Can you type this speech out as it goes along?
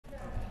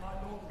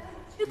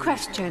Two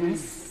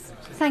questions.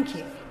 Thank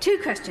you. Two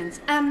questions.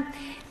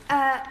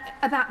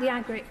 About the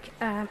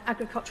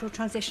agricultural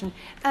transition.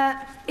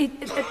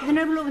 The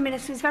Noble Lord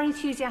Minister was very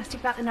enthusiastic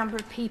about the number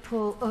of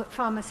people,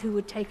 farmers who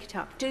would take it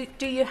up.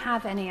 Do you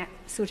have any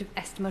sort of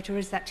estimate, or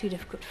is that too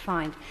difficult to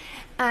find?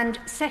 And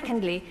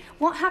secondly,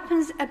 what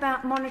happens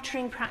about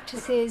monitoring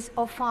practices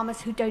of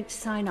farmers who don't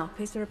sign up?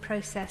 Is there a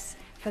process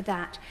for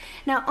that?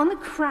 Now, on the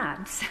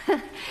crabs,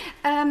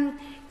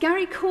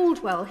 Gary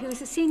Caldwell, who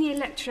is a senior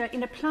lecturer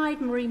in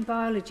applied marine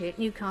biology at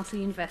Newcastle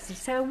University,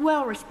 so a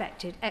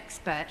well-respected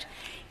expert,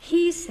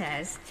 he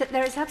says that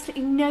there is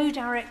absolutely no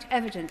direct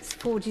evidence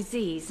for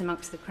disease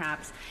amongst the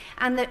crabs,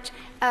 and that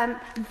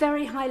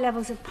very high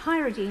levels of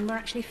pyridine were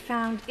actually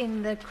found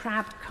in the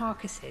crab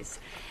carcasses.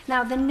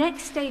 Now, the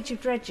next stage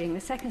of dredging, the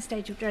second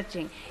stage of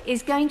dredging,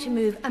 is going to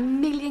move 1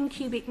 million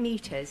cubic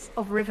metres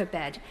of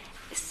riverbed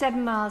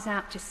 7 miles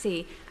out to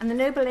sea. And the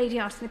Noble Lady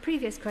asked in the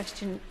previous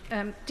question,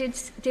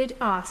 did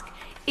ask,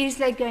 is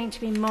there going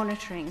to be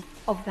monitoring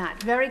of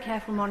that? Very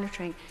careful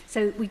monitoring,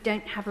 so we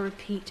don't have a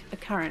repeat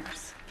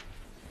occurrence.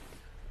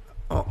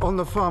 On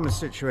the farmer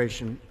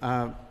situation,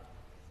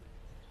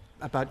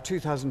 about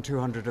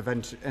 2,200 have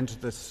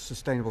entered the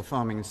Sustainable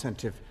Farming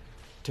Incentive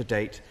to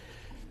date.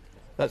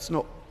 That's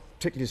not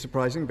particularly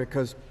surprising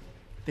because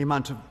the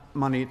amount of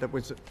money that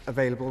was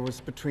available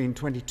was between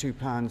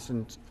 £22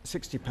 and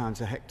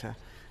 £60 a hectare.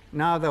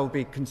 Now there will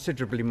be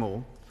considerably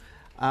more.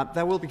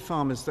 There will be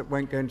farmers that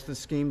won't go into the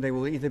scheme. They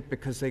will either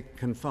because they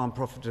can farm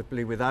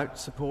profitably without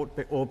support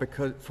or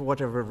because for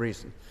whatever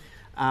reason.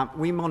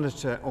 We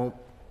monitor or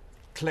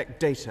collect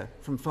data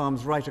from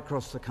farms right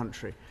across the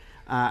country,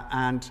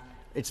 and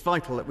it's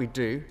vital that we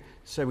do,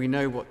 so we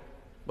know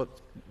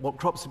what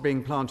crops are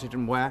being planted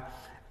and where,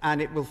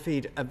 and it will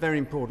feed a very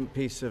important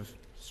piece of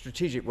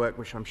strategic work,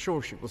 which I'm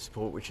sure she will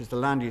support, which is the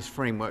land use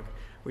framework,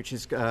 which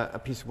is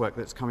a piece of work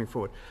that's coming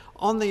forward.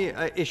 On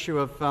the issue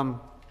of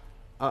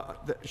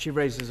that she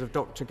raises of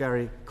Dr.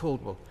 Gary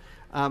Caldwell,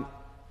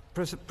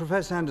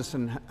 Professor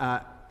Anderson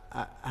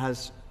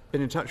has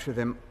been in touch with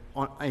him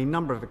on a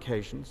number of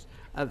occasions.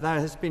 There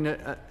has been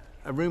a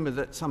rumour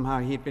that somehow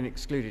he had been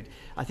excluded.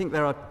 I think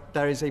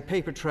there is a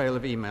paper trail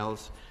of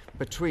emails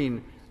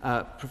between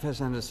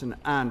Professor Anderson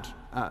and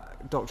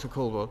Dr.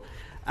 Caldwell,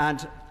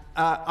 and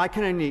I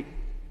can only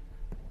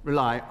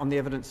rely on the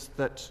evidence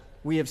that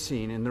we have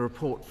seen in the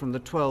report from the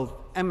 12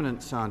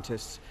 eminent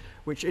scientists,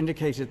 which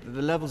indicated that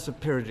the levels of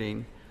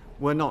pyridine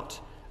were not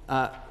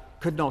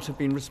could not have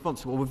been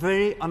responsible. We're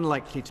very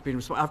unlikely to be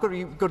responsible.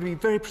 I've got to be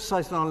very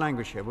precise in our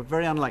language here. We're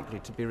very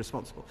unlikely to be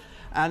responsible.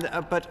 And,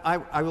 but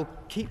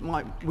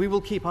we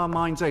will keep our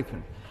minds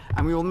open,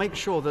 and we will make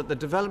sure that the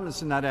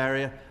developments in that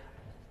area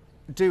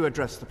do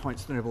address the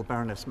points the Noble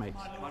Baroness made.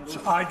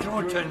 I draw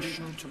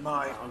attention to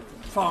my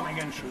farming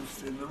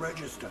interest in the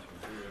register.